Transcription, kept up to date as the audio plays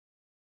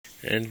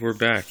And we're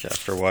back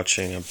after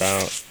watching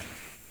about,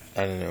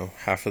 I don't know,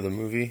 half of the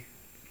movie.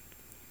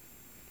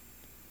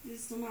 Is it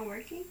still not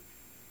working?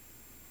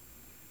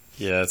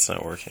 Yeah, it's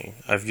not working.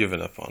 I've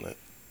given up on it.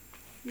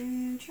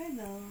 Try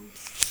though.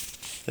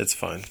 It's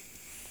fine.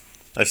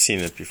 I've seen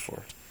it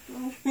before.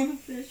 Well, I want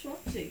to finish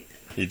watching it.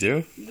 You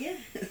do?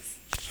 Yes.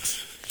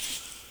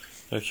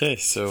 Okay,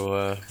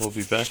 so we'll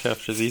be back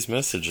after these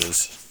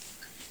messages.